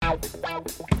Hey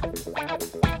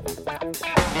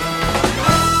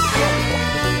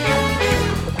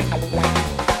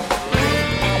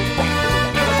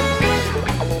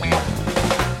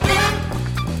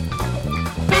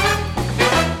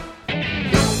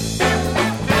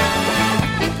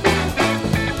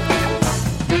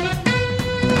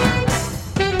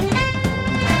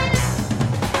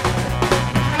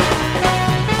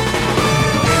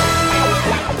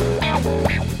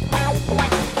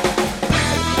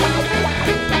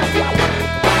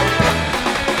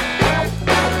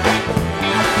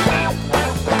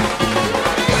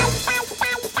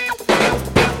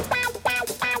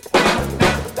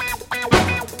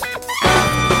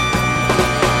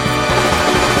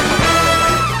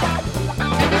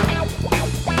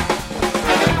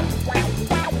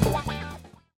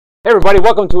everybody,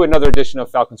 welcome to another edition of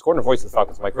Falcons Corner. Voice of the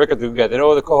Falcons, Mike Rickard. We've got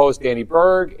the co-host Danny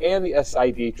Berg and the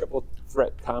SID triple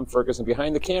threat Tom Ferguson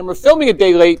behind the camera, filming a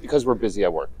day late because we're busy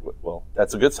at work. Well,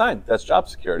 that's a good sign. That's job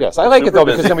security. Yes, I like it though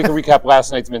because then we can recap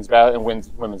last night's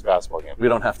women's basketball game. We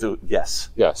don't have to. Yes,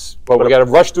 but we got to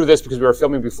rush through this because we were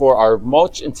filming before our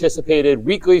much anticipated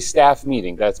weekly staff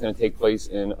meeting that's going to take place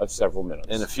in several minutes.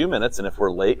 In a few minutes, and if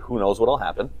we're late, who knows what'll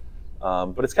happen.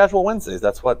 But it's casual Wednesdays.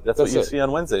 That's what you see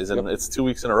on Wednesdays, and It's 2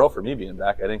 weeks in a row for me being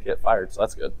back. I didn't get fired, so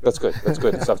that's good. That's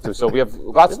good stuff too. So we have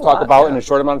lots to talk about in a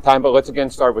short amount of time. But let's again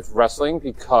start with wrestling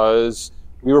because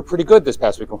we were pretty good this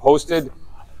past week. We hosted.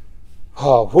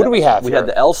 Who do we have? We had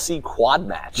the LC quad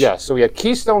match. Yeah. So we had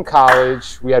Keystone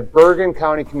College. We had Bergen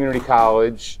County Community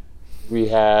College. We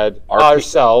had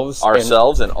ourselves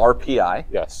and RPI.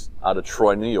 Yes. Out of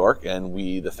Troy, New York, and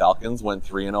the Falcons went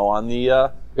 3-0 on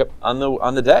the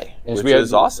on the day, which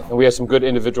is awesome. And we had some good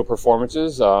individual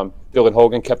performances. Dylan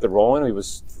Hogan kept it rolling. He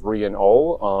was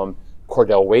 3-0.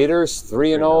 Cordell Waiters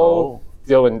 3-0.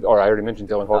 I already mentioned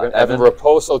Dylan Hogan. Evan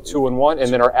Raposo 2-1,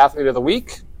 and then our athlete of the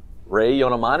week, Ray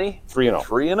Yonamani 3-0.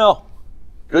 3-0.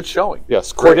 Good showing.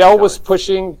 Yes, Cordell was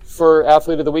pushing for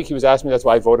athlete of the week. He was asking me, that's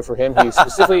why I voted for him. He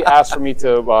specifically asked for me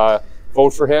to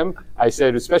vote for him. I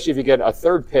said, especially if you get a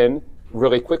third pin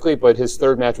really quickly, but his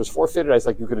third match was forfeited. I was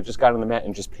like, you could have just got on the mat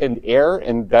and just pinned air,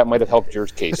 and that might have helped your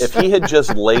case. If he had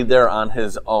just laid there on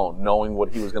his own, knowing what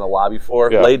he was going to lobby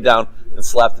for, laid down and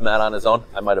slapped the mat on his own,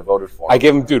 I might have voted for him. I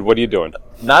gave him, dude, what are you doing?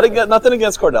 Nothing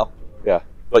against Cordell. Yeah.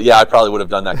 But yeah, I probably would have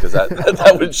done that because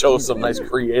that would show some nice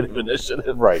creative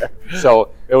initiative. Right. So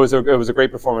it was a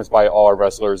great performance by all our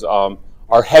wrestlers.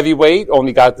 Our heavyweight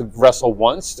only got to wrestle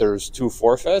once. There's 2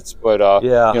 forfeits, but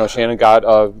Shannon got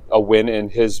a win in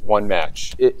his one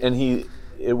match.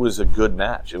 It was a good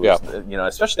match. It was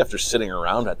especially after sitting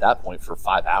around at that point for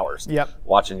 5 hours,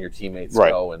 watching your teammates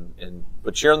go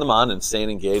but cheering them on and staying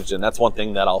engaged. And that's one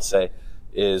thing that I'll say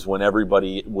is when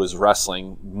everybody was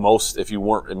wrestling, if you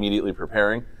weren't immediately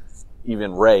preparing,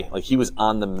 even Ray, like he was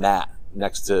on the mat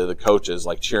next to the coaches,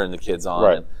 like cheering the kids on.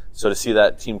 Right. And so to see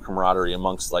that team camaraderie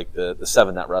amongst like the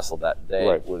 7 that wrestled that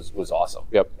day was awesome.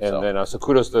 Yep. And then so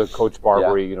kudos to Coach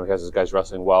Barbary. He has his guys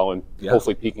wrestling well and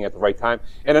hopefully peaking at the right time.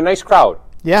 And a nice crowd.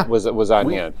 Yeah. Was on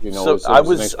hand. I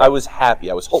was happy.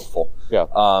 I was hopeful. Yeah.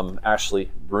 Ashley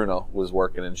Bruno was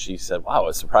working and she said, "Wow, I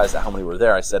was surprised at how many were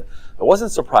there." I said, "I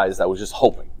wasn't surprised. I was just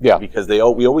hoping." Yeah. Because we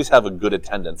always have a good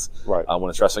attendance when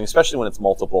it's wrestling, especially when it's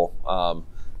multiple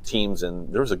teams,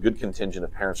 and there was a good contingent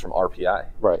of parents from RPI.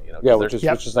 Right. Which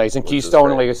is nice. And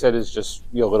Keystone, like I said, is just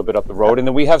a little bit up the road, and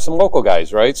then we have some local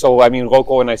guys, right? So I mean,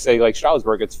 local, when I say like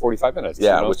Stroudsburg, it's 45 minutes.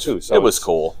 Too. So it was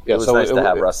cool. Yeah, it was nice to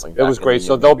have wrestling. It was great.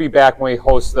 So they'll be back when we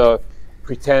host the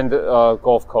Pretend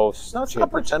Gulf Coast. No, it's not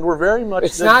pretend. We're very much.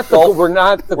 It's not. We're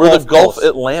not the. We're the Gulf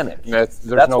Atlantic. That's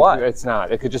why. It's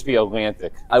not. It could just be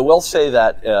Atlantic. I will say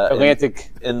that Atlantic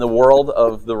in the world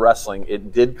of the wrestling,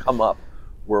 it did come up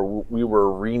where we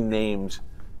were renamed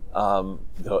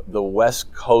the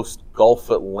West Coast Gulf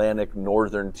Atlantic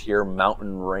Northern Tier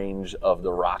Mountain Range of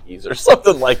the Rockies or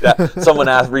something like that. Someone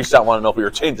reached out, wanted to know if we were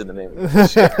changing the name of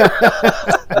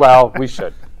it. Well, we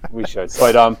should.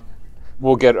 But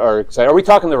we'll get our excited. Are we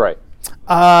talking to Ray?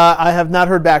 I have not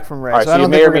heard back from Ray. All right, so you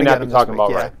may or may not be talking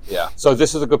about Ray. Yeah. So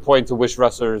this is a good point to wish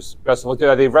wrestlers best of luck.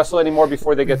 Are they wrestle anymore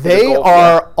before they get to the They Gulf?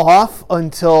 are off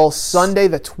until Sunday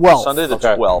the 12th. Sunday the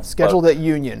 12th. Scheduled at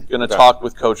Union. Going to talk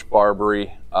with Coach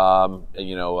Barbary. Coach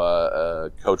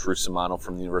Russimano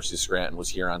from the University of Scranton was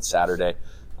here on Saturday.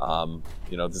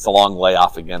 It's a long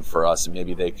layoff again for us, and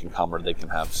maybe they can come or they can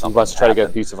have something. Let's try to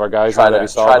get a piece of our guys. Try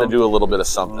to do a little bit of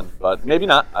something, but maybe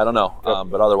not. I don't know.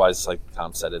 Yep. But otherwise, like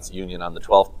Tom said, it's Union on the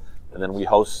 12th, and then we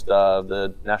host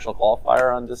the national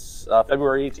qualifier on this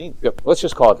February 18th. Yep. Let's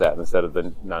just call it that instead of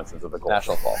the nonsense of the golf.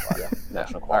 National qualifier. Yeah.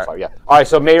 National qualifier. All right. Yeah. All right.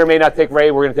 So may or may not take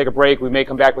Ray. We're going to take a break. We may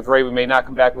come back with Ray. We may not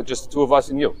come back with just the two of us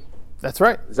and you. That's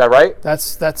right. Is that right?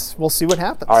 That's. We'll see what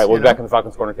happens. All right, we'll be back in the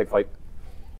Falcons Corner. Take flight.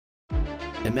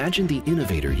 Imagine the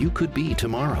innovator you could be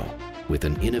tomorrow with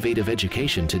an innovative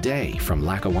education today from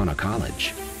Lackawanna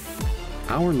College.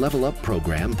 Our Level Up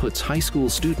program puts high school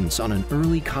students on an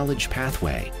early college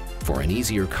pathway for an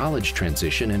easier college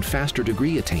transition and faster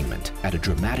degree attainment at a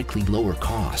dramatically lower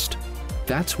cost.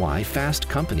 That's why Fast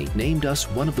Company named us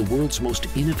one of the world's most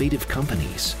innovative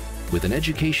companies. With an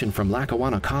education from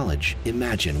Lackawanna College,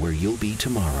 imagine where you'll be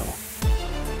tomorrow.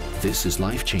 This is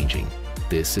life-changing.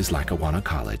 This is Lackawanna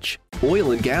College.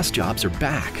 Oil and gas jobs are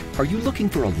back. Are you looking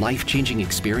for a life-changing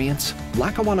experience?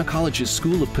 Lackawanna College's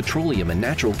School of Petroleum and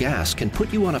Natural Gas can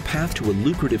put you on a path to a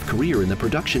lucrative career in the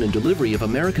production and delivery of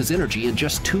America's energy in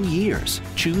just 2 years.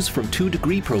 Choose from 2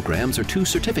 degree programs or 2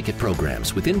 certificate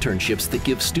programs with internships that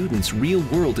give students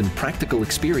real-world and practical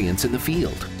experience in the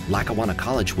field. Lackawanna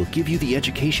College will give you the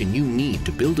education you need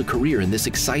to build a career in this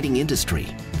exciting industry.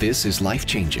 This is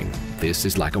life-changing. This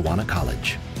is Lackawanna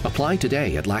College. Apply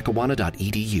today at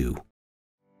lackawanna.edu.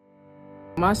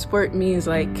 My sport means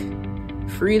like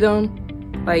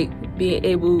freedom, like being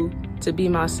able to be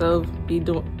myself, be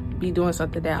doing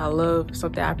something that I love,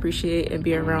 something I appreciate, and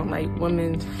be around like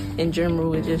women in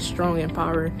general is just strong in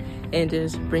power and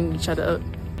just bring each other up.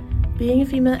 Being a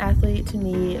female athlete to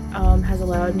me has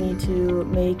allowed me to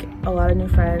make a lot of new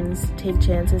friends, take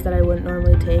chances that I wouldn't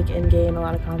normally take, and gain a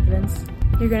lot of confidence.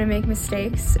 You're going to make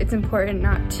mistakes. It's important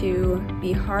not to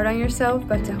be hard on yourself,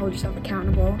 but to hold yourself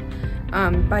accountable.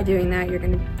 By doing that, you're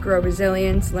going to grow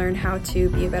resilience, learn how to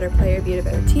be a better player, be a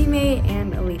better teammate,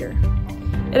 and a leader.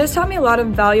 It has taught me a lot of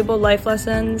valuable life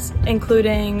lessons,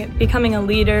 including becoming a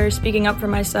leader, speaking up for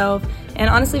myself, and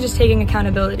honestly just taking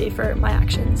accountability for my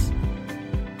actions.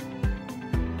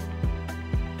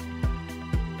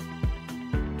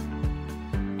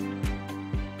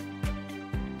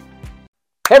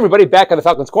 Hey everybody, back on the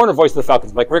Falcons Corner, voice of the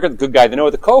Falcons, Mike Rickard, the good guy to know,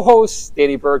 the co-host,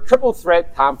 Danny Berg, triple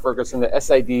threat, Tom Ferguson, the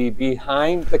SID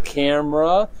behind the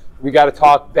camera. We got to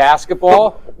talk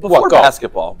basketball. Before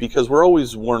basketball, because we're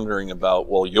always wondering about,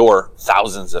 well, your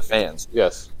thousands of fans.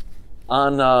 Yes.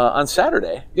 On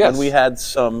Saturday, yes, when we had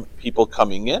some people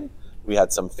coming in, we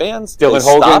had some fans. Dylan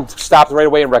Hogan stopped right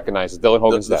away and recognized it. Dylan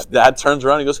Hogan's dad. Dad turns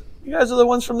around and he goes, "You guys are the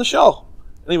ones from the show."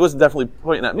 And he wasn't definitely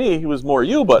pointing at me. He was more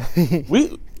you, but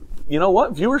we... You know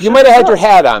what? Viewership. You might have had your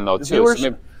hat on, though,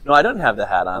 too. No, I didn't have the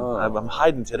hat on. Oh. I'm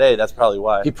hiding today. That's probably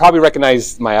why. He probably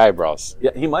recognized my eyebrows.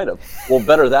 Yeah, he might have. Well,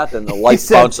 better that than the lights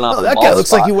bouncing off the ball. That guy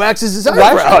looks like he waxes his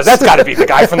eyebrows. Oh, that's got to be the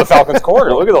guy from the Falcons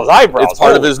Corner. Look at those eyebrows. It's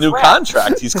part of his new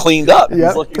contract. He's cleaned up. Yep.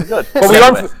 He's looking good.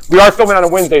 But we are filming on a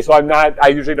Wednesday, so I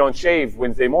usually don't shave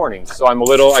Wednesday mornings, so I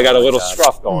got a little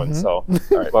scruff going. Mm-hmm. So,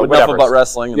 all right, but enough about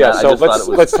wrestling. Yeah, so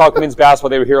let's talk men's basketball.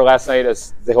 They were here last night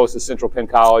as they hosted Central Penn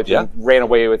College and ran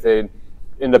away with it.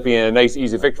 Ended up being a nice,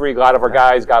 easy victory. A lot of our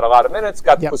guys got a lot of minutes,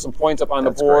 got to put some points up on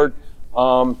the board.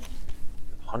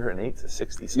 108 to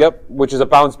 60. Yep, which is a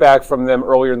bounce back from them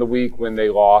earlier in the week when they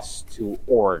lost to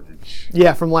Orange.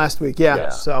 Yeah, from last week. Yeah.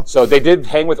 So they did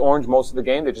hang with Orange most of the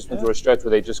game. They just went through a stretch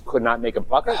where they just could not make a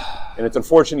bucket, and it's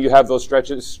unfortunate you have those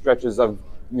stretches of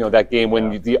that game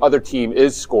when the other team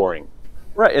is scoring.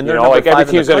 Right, and like every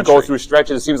team's going to go through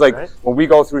stretches. It seems like when we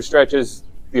go through stretches,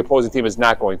 the opposing team is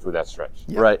not going through that stretch.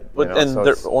 Yeah. Right, but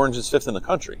Orange is 5th in the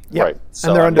country. Yeah. Right,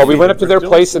 so, but we went up to their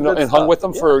place and hung with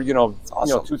them for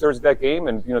 2/3 of that game,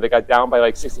 and they got down by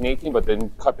like 16-18, but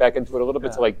then cut back into it a little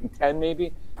bit to like 10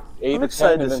 maybe. 8 I'm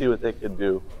excited to see what they could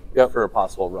do for a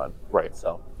possible run. Right.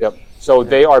 So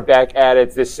they are back at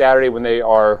it this Saturday when they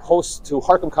are hosts to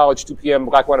Harcum College, 2 p.m.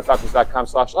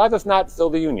 LackawannaFalcons.com/live. If not, fill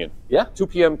the union. Yeah. 2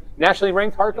 p.m. Nationally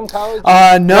ranked Harcum College?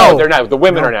 No, they're not. The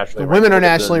women are nationally ranked. The women are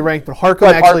nationally ranked, but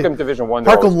Harcum Division I.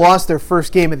 Harcum lost their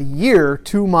first game of the year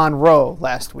to Monroe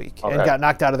last week and got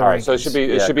knocked out of the rankings. So it should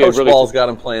be a Coach really Ball's got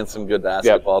him playing some good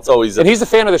basketball. It's always and he's a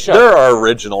fan of the show. They're our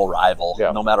original rival.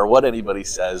 Yeah. No matter what anybody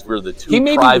says, we're the two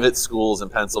private schools in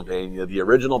Pennsylvania, the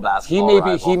original basketball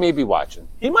rival. He may be watching.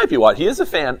 He might be watching. He is a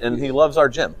fan, and he loves our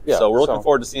gym. Yeah, so we're looking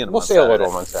forward to seeing him. We'll say hello to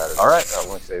him on Saturday. All right.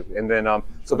 And then,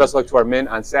 so best of luck to our men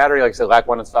on Saturday. Like I said,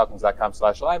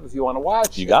 LackawannaFalcons.com/live if you want to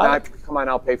watch. You got it. Come on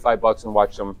out, pay $5 and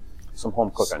watch some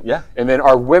home cooking. Yeah. And then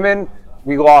our women,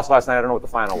 we lost last night. I don't know what the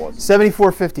final was.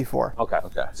 74-54. Okay.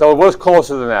 So it was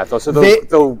closer than that, though. So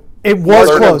it was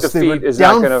close. They were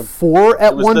down 4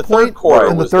 at one point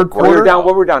in the third quarter. What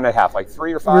were we down at half? Like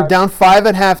 3 or 5? We were down 5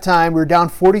 at halftime. We were down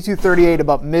 42-38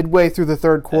 about midway through the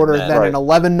third quarter. Then an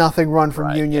 11-0 run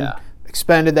from Union.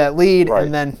 expanded that lead,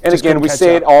 and then. And again, we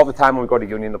say it all the time when we go to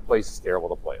Union. The place is terrible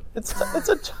to play. It's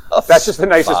a tough. That's just the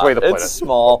nicest way to put it. It's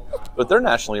small, but they're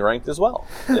nationally ranked as well.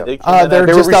 Yeah. They're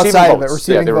just outside of it,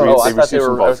 receiving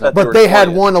votes. But they had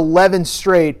won 11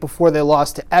 straight before they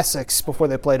lost to Essex before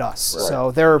they played us. Right.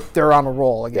 So they're on a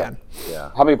roll again.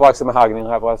 Yeah. How many blocks of mahogany did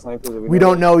you have last night? We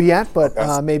don't know yet,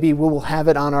 but maybe we will have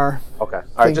it on our. Okay.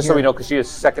 All right. Just so we know, because she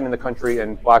is second in the country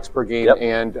in blocks per game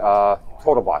and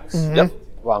total blocks. Mm-hmm.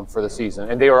 For the season.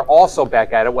 And they are also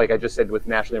back at it, like I just said, with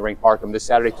nationally ranked Parkham this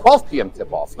Saturday, 12 p.m.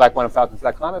 tip-off.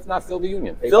 BlackOneFalcons.com. If not, fill the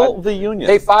union. The union.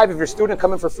 Pay $5 if you're a student,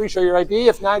 come in for free, show your ID.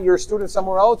 If not, you're a student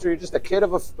somewhere else, or you're just a kid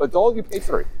of an adult, you pay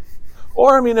 $3.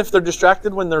 Or, I mean, if they're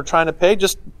distracted when they're trying to pay,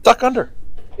 just duck under.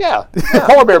 Yeah.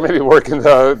 Polar Bear may be working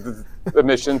the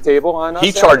mission table on us.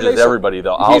 He charges everybody,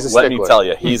 though. Let me tell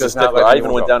you. He's a stickler. I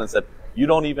even went down and said, you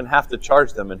don't even have to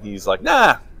charge them. And he's like,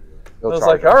 nah. I was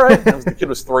like, all right. The kid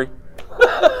was 3.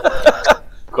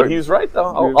 But he was right,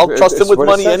 though. I'll trust him with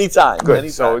money anytime. Good.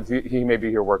 Anytime. So he may be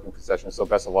here working concessions. So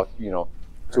best of luck,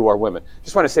 to our women.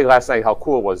 Just want to say last night how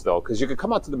cool it was, though, because you could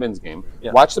come out to the men's game,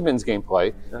 watch the men's game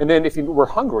play, and then if you were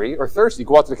hungry or thirsty,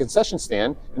 go out to the concession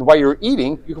stand, and while you're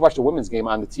eating, you can watch the women's game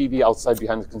on the TV outside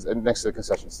behind next to the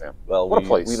concession stand. Well, what a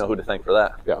place. We know who to thank for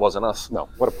that. Yeah. It wasn't us. No,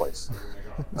 what a place.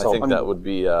 I think that would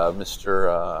be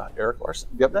Mr. Eric Larson.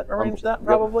 Yep. That arranged that,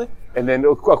 probably. And then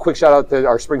a quick shout out to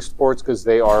our spring sports, because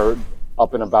they are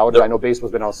up and about. I know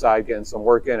baseball's been outside getting some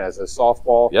work in, as a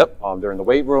softball. Yep. They're in the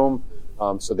weight room.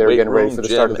 So they're getting ready for the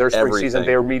start of their spring season.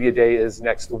 Their media day is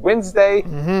next Wednesday.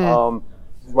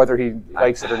 Mm-hmm. Whether he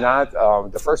likes it or not,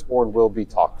 the firstborn will be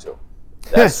talked to.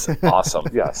 That's awesome.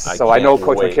 Yes. So I know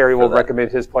Coach McCary will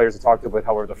recommend his players to talk to, but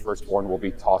however, the firstborn will be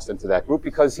tossed into that group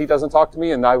because he doesn't talk to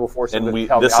me, and I will force him to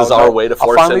tell me. This is our way to force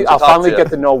him to talk to you. I'll finally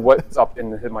get to know what's up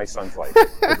in my son's life,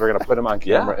 because we're going to put him on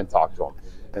camera and talk to him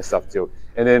and stuff too.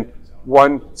 And then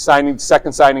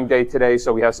second signing day today,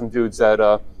 so we have some dudes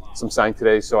that some signed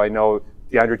today. So I know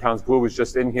DeAndre Towns Blue was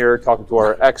just in here talking to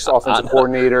our ex-offensive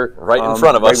coordinator. Right in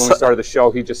front of us. Right when we started the show,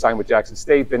 he just signed with Jackson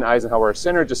State. Ben Eisenhower, our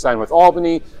center, just signed with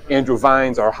Albany. Andrew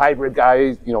Vines, our hybrid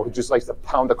guy, who just likes to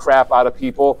pound the crap out of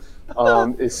people,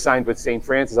 is signed with St.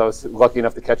 Francis. I was lucky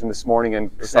enough to catch him this morning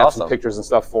and snap some pictures and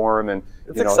stuff for him. And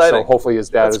so hopefully his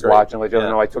dad is watching. Let you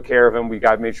know I took care of him. We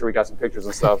made sure we got some pictures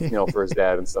and stuff, for his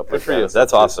dad and stuff. Good for you.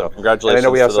 That's awesome. Congratulations. And I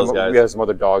know we have to those guys. We have some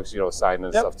other dogs, signed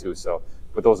and stuff too. So.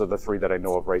 But those are the 3 that I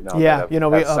know of right now that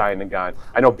have signed and gone.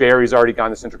 I know Barry's already gone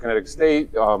to Central Connecticut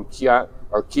State.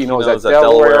 Keno's at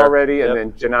Delaware already. And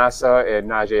then Janasa and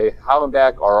Najee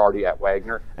Hollenbach are already at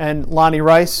Wagner. And Lonnie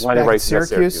Rice up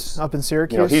in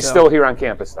Syracuse. He's still here on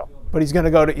campus, though. But he's going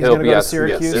to go to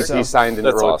Syracuse. Yes. He signed in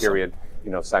the early period.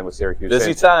 Signed with Syracuse.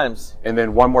 Busy times. And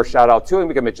then one more shout out to, and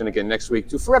we can mention again next week,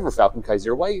 to Forever Falcon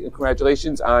Kaiser White. And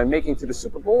congratulations on making to the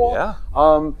Super Bowl. Yeah.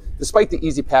 Despite the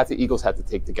easy path the Eagles had to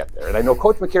take to get there. And I know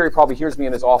Coach McCary probably hears me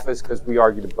in his office because we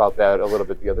argued about that a little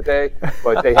bit the other day.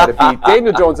 But they had to beat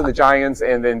Daniel Jones and the Giants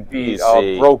and then beat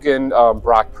broken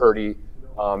Brock Purdy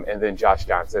and then Josh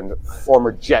Johnson,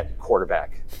 former Jet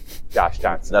quarterback. Josh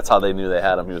Johnson. That's how they knew they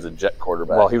had him. He was a Jet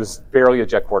quarterback. Well, he was barely a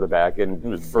Jet quarterback, and he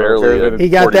was barely. He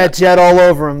got that Jet all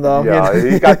over him, though. Yeah,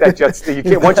 he got that Jet stink.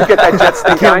 Once you get that Jet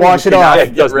stink, you can't wash it off.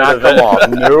 It does not come off.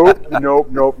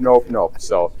 Nope.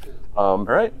 So, all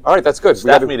right, that's good.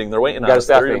 Staff meeting. They're waiting on us.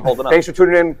 They're even holding up. Thanks for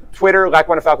tuning in. Twitter,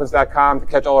 LackawannaFalcons.com to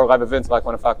catch all our live events.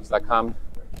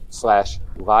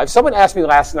 LackawannaFalcons.com/live. Someone asked me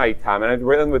last night, Tom, and I'm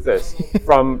written with this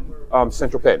from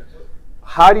Central Penn.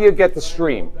 How do you get the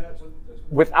stream?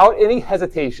 Without any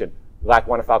hesitation,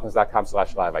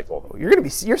 LackawannaFalcons.com/live, I told him.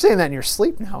 You're saying that in your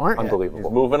sleep now, aren't you? Unbelievable.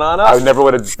 He's moving on us. I never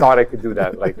would have thought I could do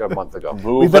that like a month ago.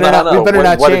 We better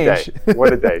not change.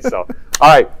 What a day. So, all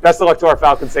right. Best of luck to our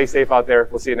Falcons. Stay safe out there.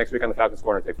 We'll see you next week on the Falcons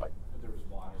Corner. Take flight.